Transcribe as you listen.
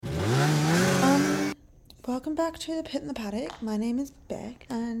Welcome back to The Pit in the Paddock. My name is Beck,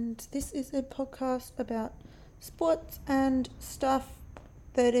 and this is a podcast about sports and stuff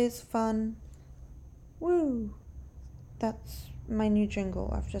that is fun. Woo! That's my new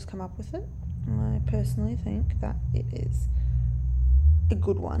jingle. I've just come up with it. I personally think that it is a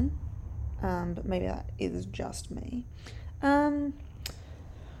good one, but maybe that is just me.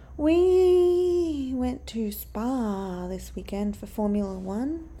 We went to Spa this weekend for Formula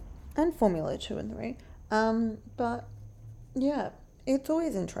 1 and Formula 2 and 3. But yeah, it's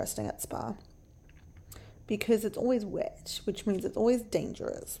always interesting at Spa because it's always wet, which means it's always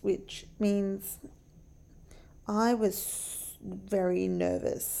dangerous, which means I was very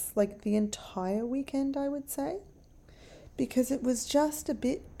nervous, like the entire weekend, I would say, because it was just a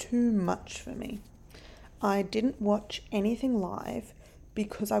bit too much for me. I didn't watch anything live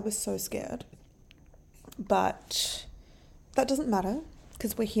because I was so scared, but that doesn't matter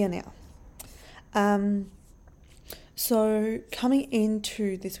because we're here now. So coming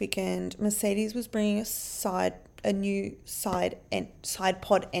into this weekend, Mercedes was bringing a new side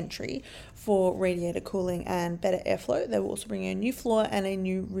pod entry for radiator cooling and better airflow. They were also bringing a new floor and a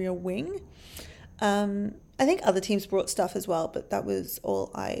new rear wing. I think other teams brought stuff as well, but that was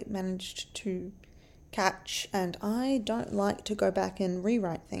all I managed to catch. And I don't like to go back and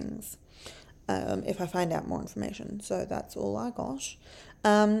rewrite things if I find out more information. So that's all I got.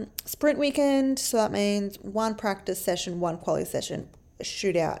 Sprint weekend, so that means one practice session, one quali session, a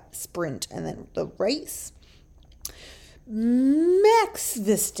shootout, sprint, and then the race. Max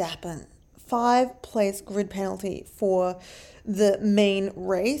Verstappen, 5-place grid penalty for the main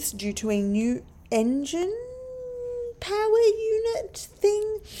race due to a new engine power unit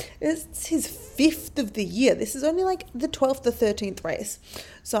thing. It's his 5th of the year. This is only like the 12th or 13th race.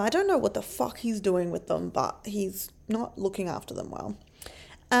 So I don't know what the fuck he's doing with them, but he's not looking after them well.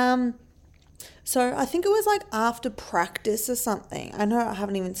 So I think it was like after practice or something. I know I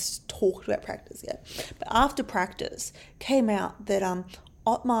haven't even talked about practice yet, but after practice came out that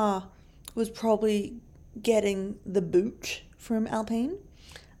Otmar was probably getting the boot from Alpine,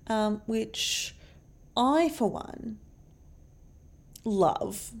 which I, for one,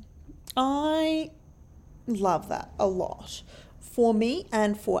 love. I love that a lot for me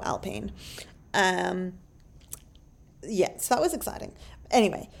and for Alpine. So that was exciting.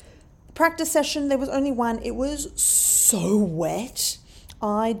 Anyway, practice session, there was only one. It was so wet.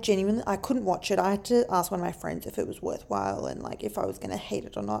 I couldn't watch it. I had to ask one of my friends if it was worthwhile and like if I was going to hate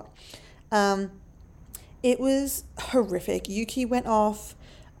it or not. It was horrific. Yuki went off.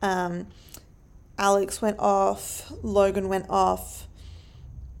 Alex went off. Logan went off.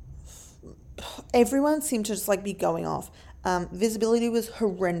 Everyone seemed to just like be going off. Visibility was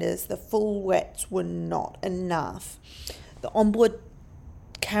horrendous. The full wets were not enough. The onboard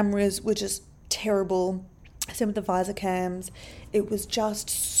cameras were just terrible. Same with the visor cams. It was just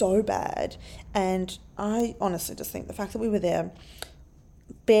so bad. And I honestly just think the fact that we were there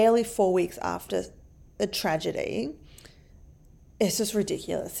barely 4 weeks after a tragedy, it's just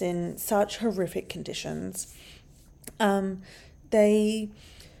ridiculous in such horrific conditions. There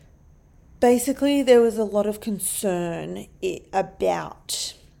was a lot of concern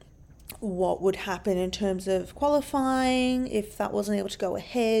about what would happen in terms of qualifying, if that wasn't able to go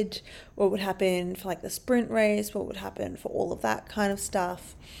ahead, what would happen for like the sprint race, what would happen for all of that kind of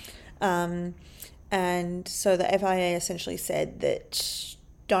stuff. And so the FIA essentially said that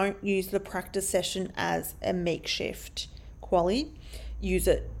don't use the practice session as a makeshift quali, use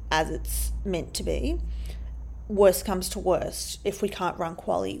it as it's meant to be. Worst comes to worst, if we can't run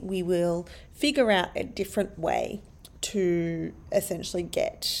quali, we will figure out a different way to essentially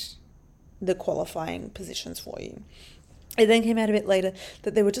get the qualifying positions for you. It then came out a bit later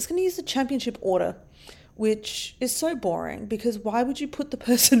that they were just going to use the championship order, which is so boring because why would you put the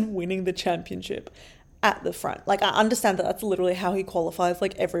person winning the championship at the front? Like, I understand that that's literally how he qualifies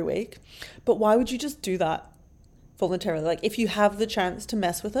like every week, but why would you just do that voluntarily? Like, if you have the chance to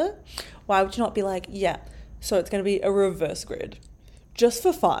mess with it, why would you not be like, yeah, so it's going to be a reverse grid just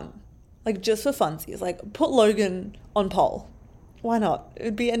for fun, like just for funsies, like put Logan on pole. Why not? It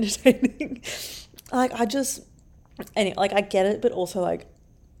would be entertaining. I get it, but also like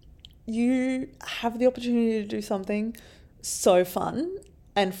you have the opportunity to do something so fun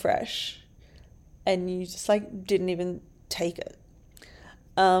and fresh and you just like didn't even take it.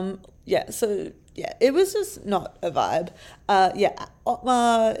 It was just not a vibe.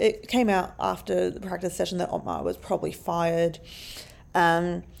 Otmar, it came out after the practice session that Otmar was probably fired.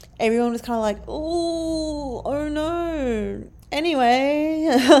 Everyone was kind of like, oh no. Anyway,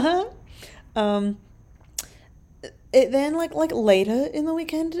 it then like later in the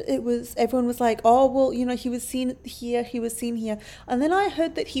weekend, everyone was like, oh well, he was seen here, he was seen here, and then I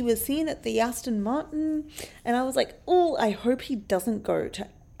heard that he was seen at the Aston Martin, and I was like, oh, I hope he doesn't go to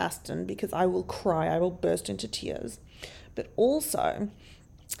Aston because I will cry, I will burst into tears. But also,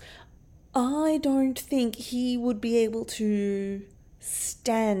 I don't think he would be able to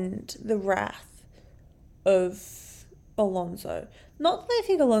stand the wrath of Alonso. Not that I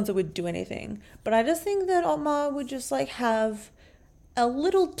think Alonso would do anything, but I just think that Otmar would just like have a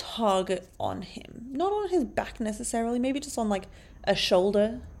little target on him. Not on his back necessarily, maybe just on like a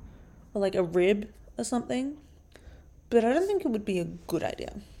shoulder or like a rib or something. But I don't think it would be a good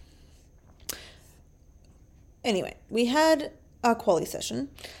idea. Anyway, we had our quali session.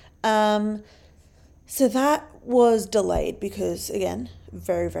 So that was delayed because, again,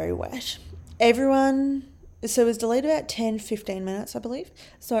 very, very wet. So it was delayed about 10-15 minutes, I believe.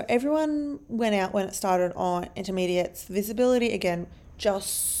 So everyone went out when it started on intermediates. Visibility, again,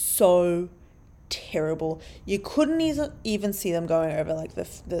 just so terrible. You couldn't even see them going over like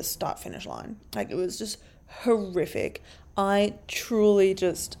the start-finish line. Like, it was just horrific. I truly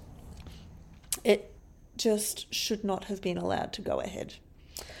it just should not have been allowed to go ahead.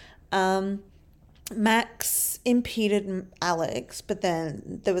 Max impeded Alex, but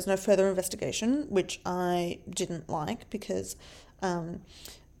then there was no further investigation, which I didn't like because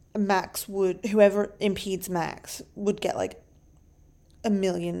whoever impedes Max would get like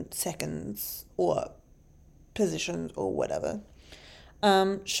 1,000,000 seconds or positions or whatever.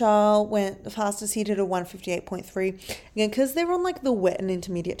 Charles went the fastest. He did a 1:58.3. Again, because they were on like the wet and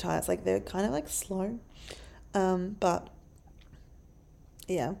intermediate tires, like they're kind of like slow. But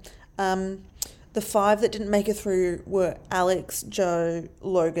yeah. The 5 that didn't make it through were Alex, Joe,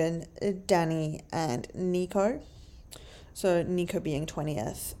 Logan, Danny, and Nico. So Nico being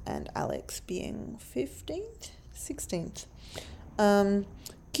 20th and Alex being 15th, 16th.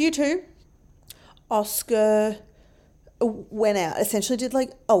 Q2, Oscar went out, essentially did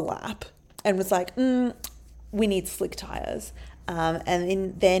like a lap and was like, we need slick tires.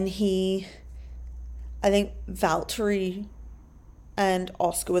 And then I think Valtteri and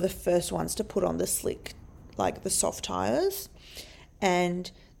Oscar were the first ones to put on the slick, like the soft tires.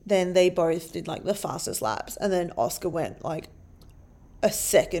 And then they both did like the fastest laps. And then Oscar went like a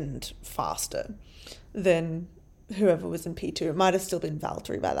second faster than whoever was in P2. It might have still been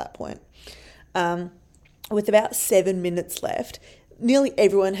Valtteri by that point. With about 7 minutes left, nearly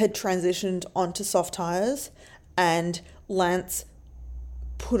everyone had transitioned onto soft tires, and Lance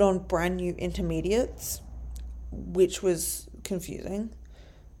put on brand new intermediates, which was confusing.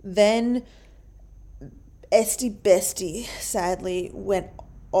 Then Esty Bestie sadly went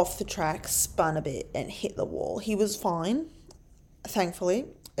off the track, spun a bit, and hit the wall. He was fine, thankfully.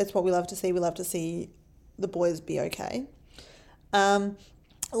 It's what we love to see. We love to see the boys be okay.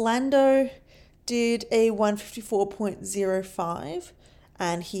 Lando did a 1:54.05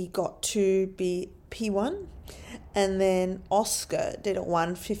 and he got to be P1. And then Oscar did a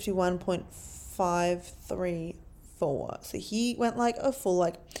 1:51.534. So he went like a full,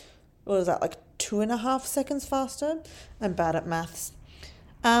 like, what was that, like 2.5 seconds faster? I'm bad at maths.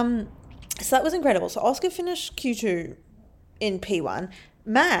 So that was incredible. So Oscar finished Q2 in P1.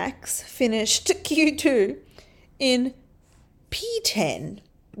 Max finished Q2 in P10,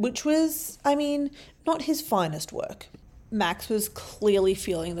 which was, I mean, not his finest work. Max was clearly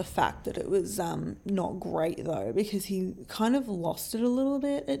feeling the fact that it was not great though, because he kind of lost it a little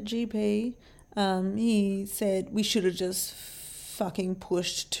bit at GP. He said we should have just fucking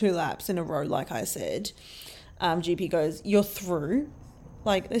pushed 2 laps in a row, like I said. GP goes, you're through.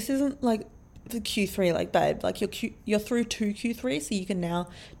 Like, this isn't like the Q3, like, babe, like you're through to Q3, so you can now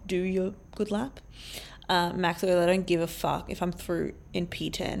do your good lap. Max goes, I don't give a fuck if I'm through in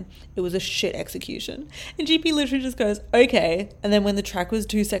P10. It was a shit execution. And GP literally just goes, okay. And then when the track was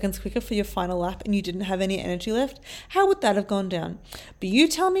 2 seconds quicker for your final lap and you didn't have any energy left, how would that have gone down? But you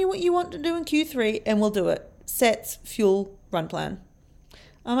tell me what you want to do in Q3 and we'll do it. Sets, fuel, run plan.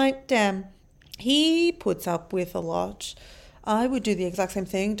 I'm like, damn. He puts up with a lot. I would do the exact same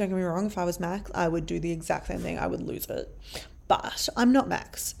thing. Don't get me wrong. If I was Max, I would do the exact same thing. I would lose it. But I'm not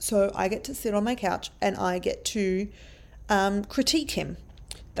Max, so I get to sit on my couch and I get to critique him.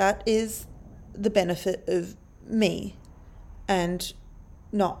 That is the benefit of me and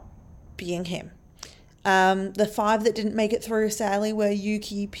not being him. The 5 that didn't make it through, sadly, were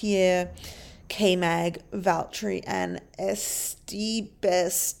Yuki, Pierre, K-Mag, Valtteri, and Esty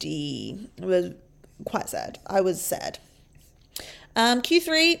Bestie. It was quite sad. I was sad.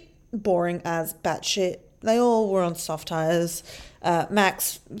 Q3, boring as batshit. They all were on soft tires.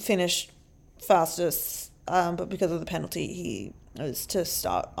 Max finished fastest but because of the penalty, he was to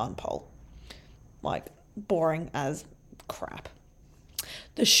start on pole. Like, boring as crap.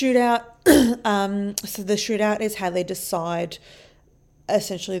 The shootout, so the shootout is how they decide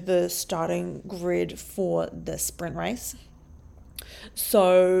essentially the starting grid for the sprint race.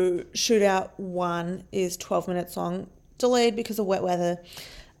 So shootout 1 is 12 minutes long, delayed because of wet weather.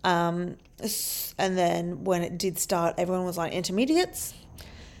 And then when it did start, everyone was on intermediates.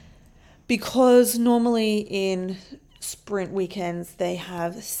 Because normally in sprint weekends, they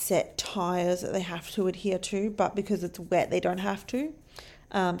have set tyres that they have to adhere to, but because it's wet, they don't have to.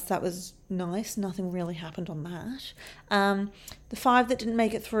 So that was nice. Nothing really happened on that. The 5 that didn't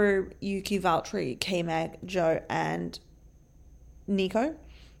make it through, Yuki, Valtteri, K-Mag, Joe, and Nico.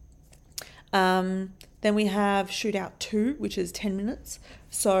 Then we have shootout 2, which is 10 minutes.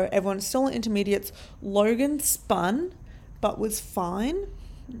 So everyone's still in intermediates. Logan spun, but was fine,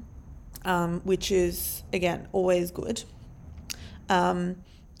 which is, again, always good.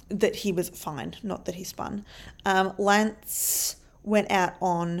 That he was fine, not that he spun. Lance went out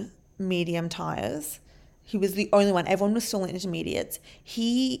on medium tyres. He was the only one. Everyone was still in intermediates.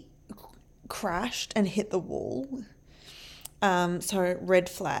 He crashed and hit the wall. So red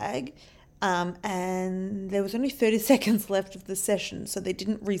flag. And there was only 30 seconds left of the session, so they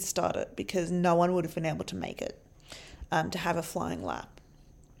didn't restart it because no one would have been able to make it to have a flying lap.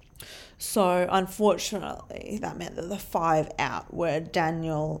 So unfortunately, that meant that the 5 out were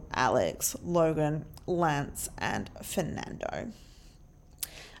Daniel, Alex, Logan, Lance, and Fernando.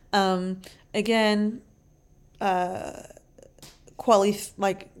 Again, shootout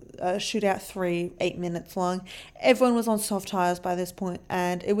 3, 8 minutes long. Everyone was on soft tires by this point,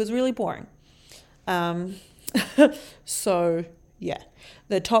 and it was really boring. So yeah,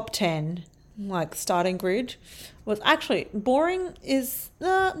 the top 10, like starting grid, was actually boring. Boring is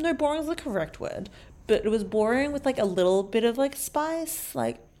the correct word, but it was boring with like a little bit of like spice.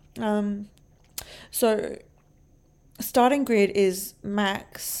 So starting grid is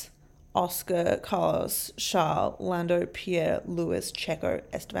Max, Oscar, Carlos, Charles, Lando, Pierre, Lewis, Checo,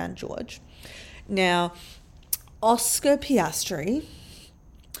 Esteban, George. Now, Oscar Piastri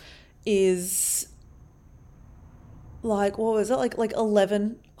is like, what was it? Like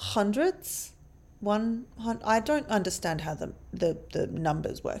 1100ths? I don't understand how the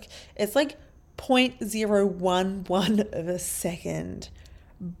numbers work. It's like 0.011 of a second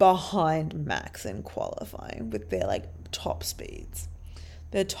behind Max in qualifying with their like top speeds.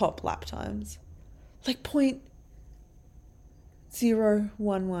 Their top lap times. Like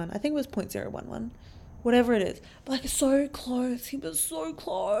 0.011. I think it was 0.011. Whatever it is. But like so close. He was so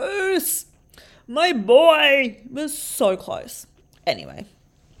close. My boy was so close. Anyway.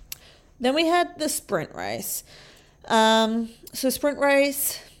 Then we had the sprint race. So sprint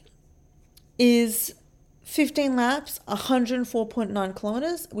race is 15 laps, 104.9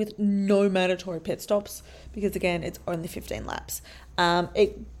 kilometers with no mandatory pit stops because again, it's only 15 laps.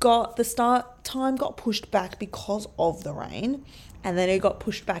 The start time got pushed back because of the rain, and then it got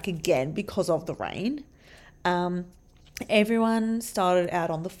pushed back again because of the rain. Everyone started out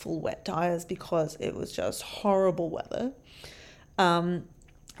on the full wet tires because it was just horrible weather.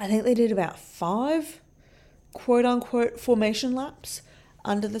 I think they did about 5 quote unquote formation laps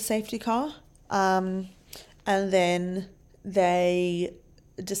under the safety car. And then they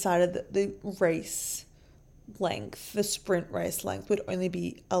decided that the sprint race length would only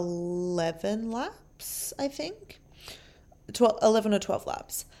be 11 laps, I think. 11 or 12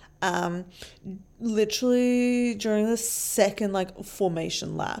 laps. Literally during the second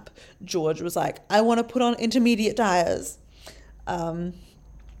formation lap, George was like, I want to put on intermediate tires. But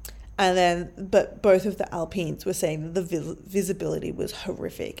both of the Alpines were saying that the visibility was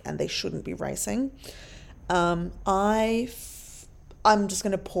horrific and they shouldn't be racing. I'm just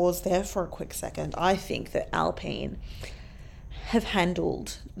going to pause there for a quick second. I think that Alpine have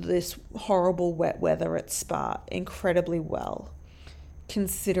handled this horrible wet weather at Spa incredibly well,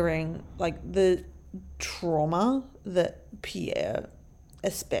 considering the trauma that Pierre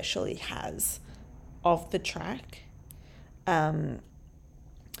especially has of the track.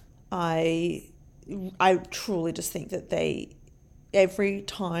 I truly just think that every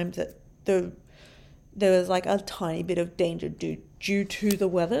time that there was a tiny bit of danger due to the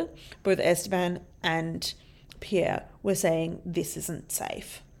weather, both Esteban and Pierre were saying this isn't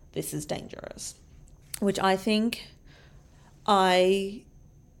safe, this is dangerous, which I think I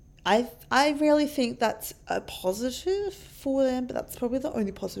really think that's a positive for them, but that's probably the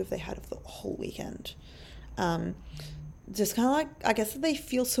only positive they had of the whole weekend. Just kind of I guess that they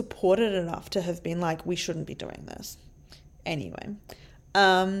feel supported enough to have been like, we shouldn't be doing this. Anyway,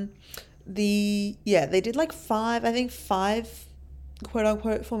 They did like five quote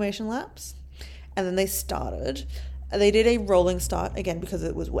unquote formation laps, and then they started. They did a rolling start again because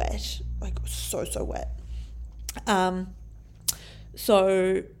it was wet, like so wet. Um,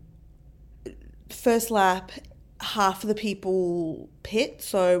 so first lap, half of the people pit.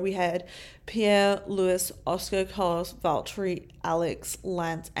 So we had Pierre, Lewis, Oscar, Carlos, Valtteri, Alex,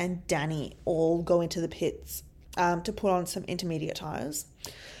 Lance, and Danny all go into the pits to put on some intermediate tires.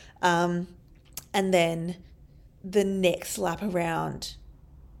 And then the next lap around,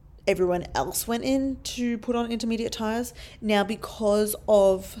 everyone else went in to put on intermediate tires. Now, because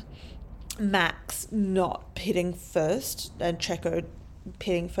of Max not pitting first and Checo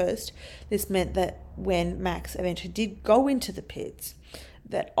pitting first, this meant that when Max eventually did go into the pits,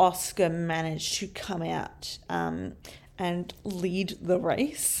 that Oscar managed to come out and lead the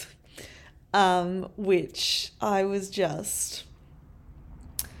race, which I was just,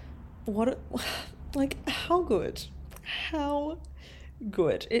 how good, how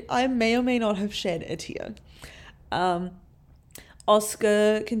good. I may or may not have shed a tear.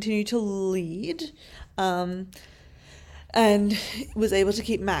 Oscar continued to lead, and was able to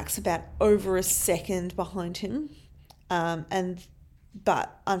keep Max about over a second behind him.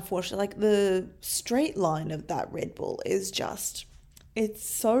 But unfortunately, like, the straight line of that Red Bull is just, it's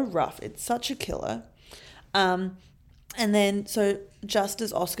so rough. It's such a killer. And then, so just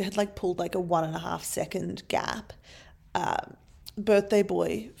as Oscar had like pulled like a 1.5 second gap, birthday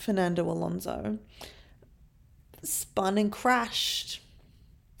boy Fernando Alonso spun and crashed.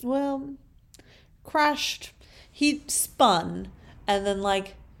 Well, crashed. He spun and then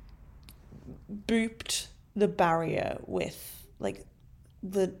like booped the barrier with like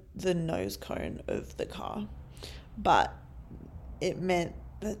the nose cone of the car, but it meant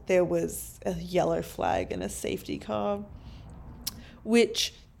that there was a yellow flag and a safety car,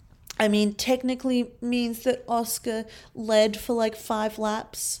 which, I mean, technically means that Oscar led for like 5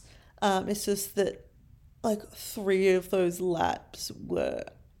 laps. It's just that like 3 of those laps were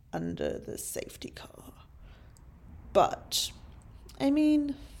under the safety car. But, I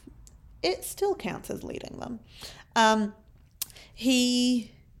mean, it still counts as leading them.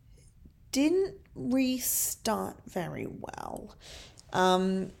 He didn't restart very well.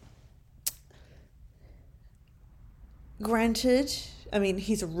 Granted, I mean,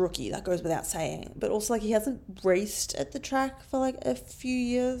 he's a rookie, that goes without saying, but also like he hasn't raced at the track for like a few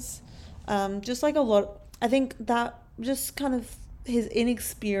years. Just like a lot, I think that just kind of his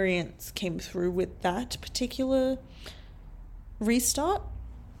inexperience came through with that particular restart.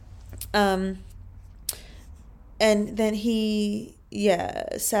 And then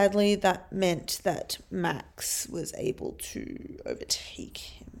sadly that meant that Max was able to overtake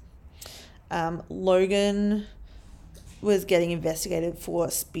him. Logan was getting investigated for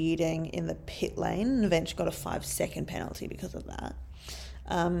speeding in the pit lane and eventually got a 5-second penalty because of that.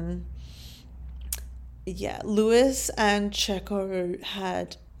 Lewis and Checo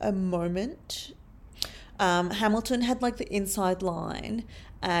had a moment. Hamilton had like the inside line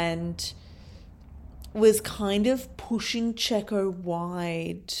and was kind of pushing Checo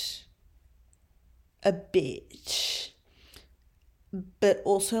wide a bit, but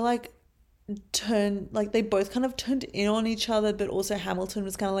also like they both kind of turned in on each other, but also Hamilton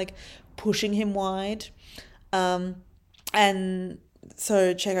was kind of like pushing him wide. And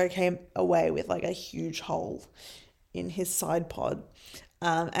so Checo came away with like a huge hole in his side pod.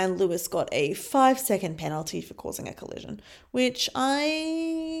 And Lewis got a 5-second penalty for causing a collision, which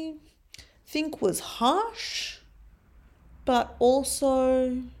I think was harsh, but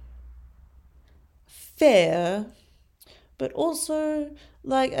also fair. But also,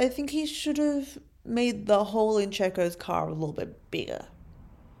 like, I think he should have made the hole in Checo's car a little bit bigger.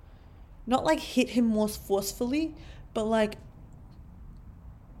 Not like hit him more forcefully, but like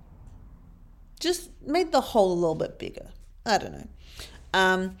just made the hole a little bit bigger. I don't know.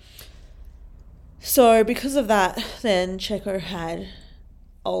 So because of that, then Checo had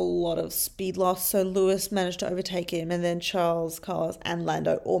a lot of speed loss. So Lewis managed to overtake him, and then Charles, Carlos, and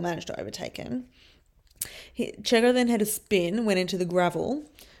Lando all managed to overtake him. Checo then had a spin, went into the gravel,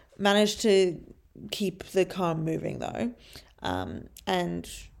 managed to keep the car moving though, and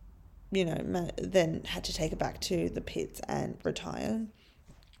then had to take it back to the pits and retire.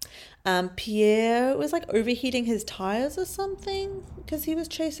 Pierre was like overheating his tires or something because he was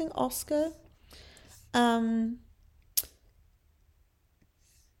chasing Oscar.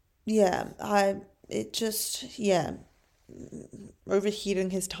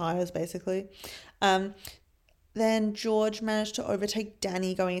 Overheating his tires basically. Then George managed to overtake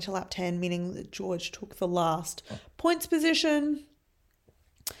Danny going into lap 10, meaning that George took the last points position.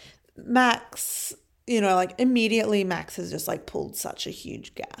 Max, like immediately Max has just like pulled such a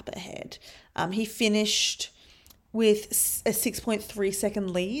huge gap ahead. He finished with a 6.3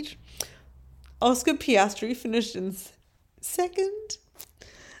 second lead. Oscar Piastri finished in second.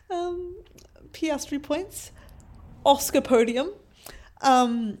 Piastri points. Oscar podium.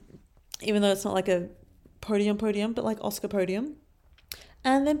 Even though it's not like a podium, but like Oscar podium.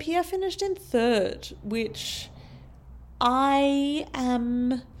 And then Pierre finished in third, which I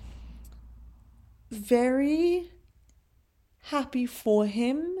am very happy for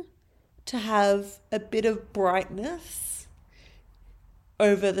him to have a bit of brightness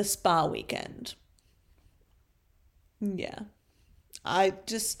over the Spa weekend. Yeah.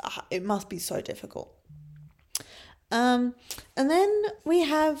 It must be so difficult. And then we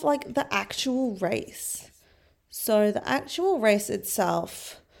have like the actual race. So the actual race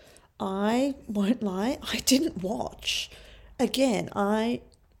itself, I won't lie, I didn't watch. Again, I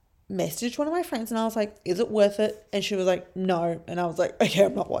messaged one of my friends and I was like, is it worth it? And she was like, no. And I was like, okay,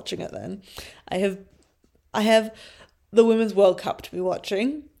 I'm not watching it then. I have the Women's World Cup to be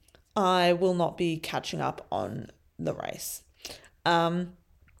watching. I will not be catching up on the race.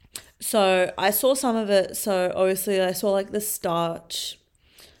 So I saw some of it. So obviously I saw like the start.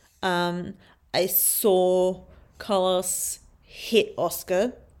 I saw Carlos hit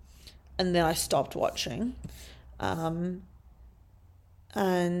Oscar and then I stopped watching. And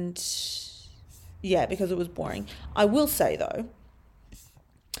yeah, because it was boring. I will say though,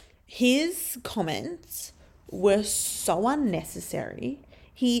 his comments were so unnecessary.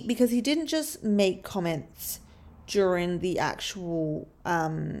 Because he didn't just make comments during the actual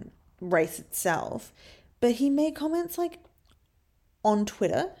race itself, but he made comments like on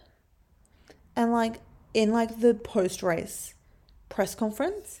Twitter and like in like the post-race press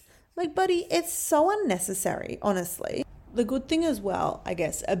conference. Like, buddy, it's so unnecessary, honestly. The good thing as well, I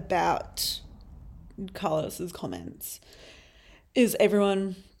guess, about Carlos's comments is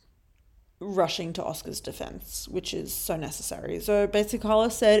everyone rushing to Oscar's defense, which is so necessary. So basically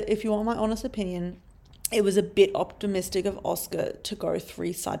Carlos said, if you want my honest opinion, it was a bit optimistic of Oscar to go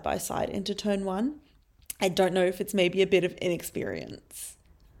 3 side by side into turn 1. I don't know if it's maybe a bit of inexperience.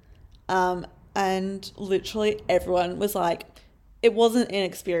 And literally everyone was like, it wasn't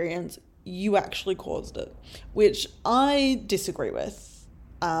inexperience, you actually caused it, which I disagree with.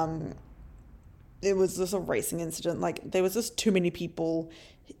 It was just a racing incident. Like, there was just too many people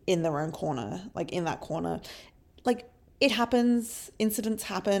in their own corner, like in that corner. Like, it happens, incidents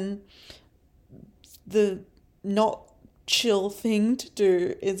happen. The not chill thing to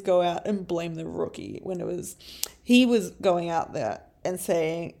do is go out and blame the rookie when he was going out there and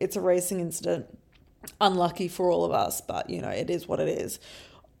saying it's a racing incident, unlucky for all of us, but it is what it is.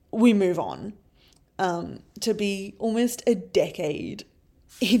 We move on. To be almost a decade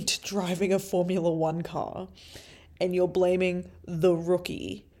into driving a Formula One car and you're blaming the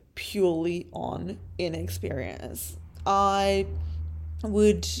rookie purely on inexperience.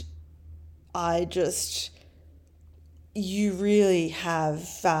 You really have,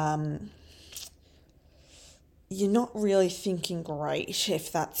 you're not really thinking great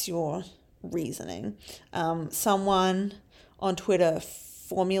if that's your reasoning. Someone on Twitter,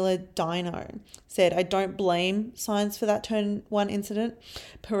 Formula Dino, said, I don't blame Sainz for that turn 1 incident.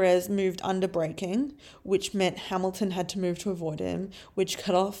 Perez moved under braking, which meant Hamilton had to move to avoid him, which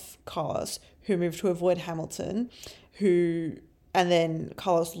cut off Carlos, who moved to avoid Hamilton, and then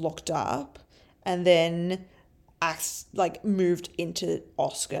Carlos locked up, and then moved into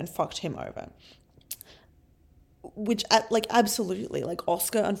Oscar and fucked him over. Which, absolutely,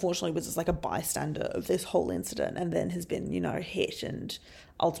 Oscar, unfortunately, was just a bystander of this whole incident and then has been, hit and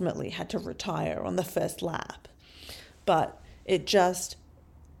ultimately had to retire on the first lap. But I just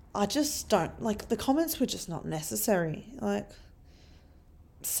don't, the comments were just not necessary.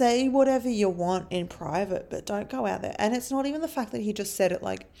 Say whatever you want in private, but don't go out there. And it's not even the fact that he just said it,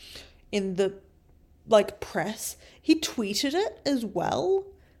 in the, press. He tweeted it as well.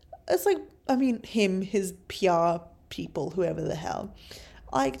 It's his PR people, whoever the hell.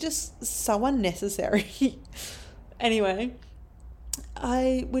 Just so unnecessary. Anyway,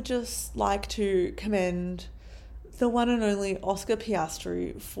 I would just like to commend the one and only Oscar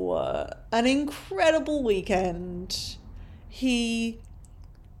Piastri for an incredible weekend. He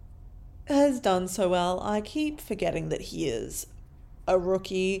has done so well. I keep forgetting that he is a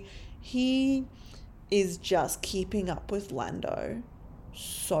rookie. He is just keeping up with Lando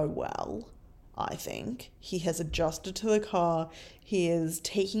so well, I think. He has adjusted to the car. He is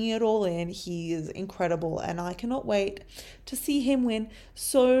taking it all in. He is incredible, and I cannot wait to see him win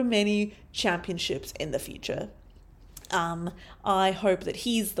so many championships in the future. I hope that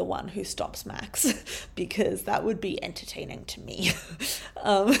he's the one who stops Max because that would be entertaining to me.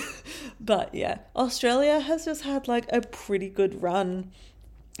 um, but yeah, Australia has just had like a pretty good run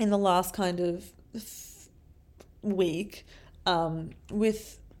in the last kind of week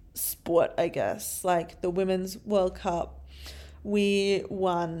with sport, I guess. Like the Women's World Cup, we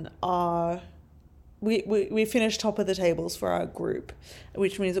won our we finished top of the tables for our group,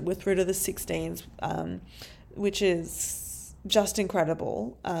 which means that we're through to the 16s, which is just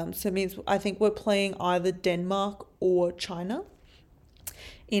incredible. So it means I think we're playing either Denmark or China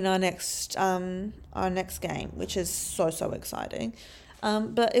in our next game, which is so exciting.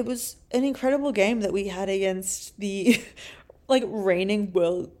 But it was an incredible game that we had against the like reigning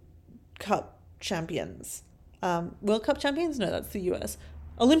World Cup champions. World Cup champions? No, that's the US.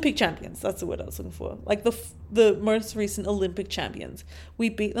 Olympic champions, that's the word I was looking for. Like the most recent Olympic champions. We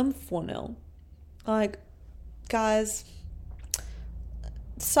beat them 4-0. Like, guys,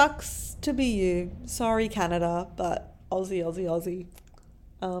 sucks to be you. Sorry, Canada, but Aussie.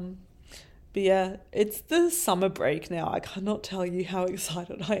 But yeah, it's the summer break now. I cannot tell you how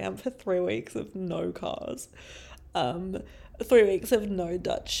excited I am for 3 weeks of no cars. 3 weeks of no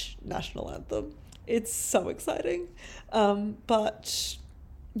Dutch national anthem. It's so exciting. But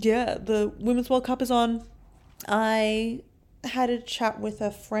yeah, the Women's World Cup is on. I had a chat with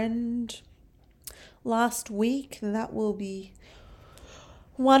a friend last week, and that will be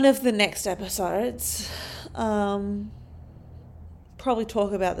one of the next episodes. Probably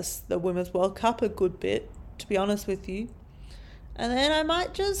talk about the Women's World Cup a good bit, to be honest with you. And then I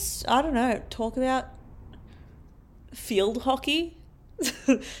might just, I don't know, talk about field hockey.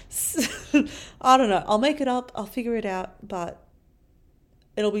 I don't know. I'll make it up. I'll figure it out, but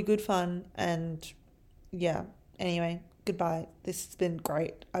it'll be good fun. And yeah, anyway, goodbye. This has been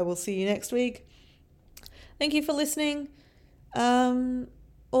great. I will see you next week. Thank you for listening. All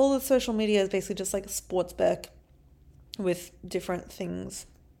the social media is basically just like a sports book with different things.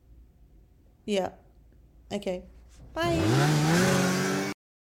 Yeah. Okay. Bye.